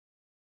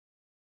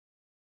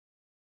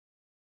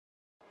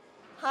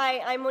Hi,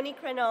 I'm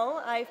Monique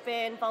Renaud. I've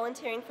been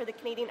volunteering for the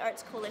Canadian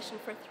Arts Coalition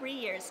for 3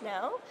 years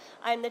now.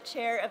 I'm the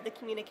chair of the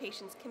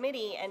Communications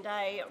Committee, and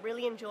I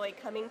really enjoy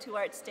coming to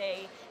Arts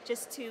Day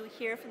just to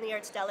hear from the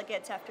arts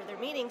delegates after their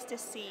meetings to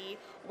see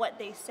what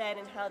they said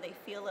and how they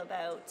feel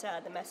about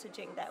the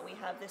messaging that we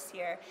have this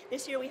year.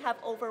 This year we have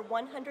over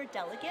 100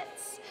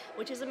 delegates,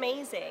 which is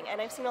amazing, and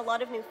I've seen a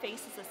lot of new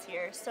faces this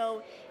year.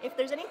 So if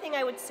there's anything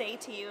I would say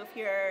to you if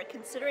you're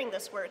considering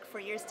this work for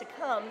years to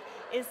come,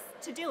 is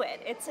to do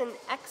it. It's an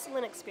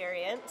excellent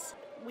experience.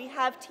 We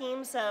have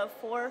teams of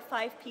 4 or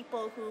 5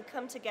 people who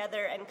come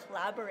together and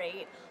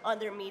collaborate on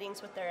their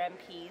meetings with their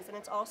MPs, and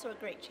it's also a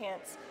great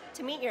chance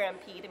to meet your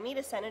MP, to meet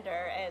a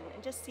senator, and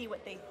just see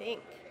what they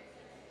think.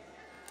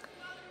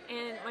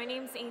 And my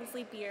name's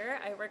Ainslee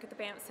I work at the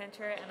Banff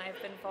Centre, and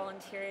I've been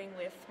volunteering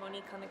with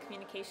Monique on the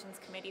Communications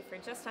Committee for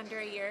just under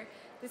a year.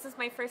 This is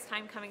my first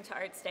time coming to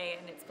Arts Day,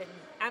 and it's been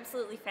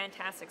absolutely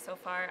fantastic so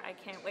far. I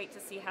can't wait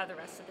to see how the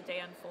rest of the day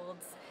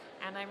unfolds,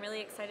 and I'm really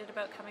excited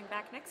about coming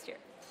back next year.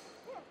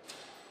 Yeah.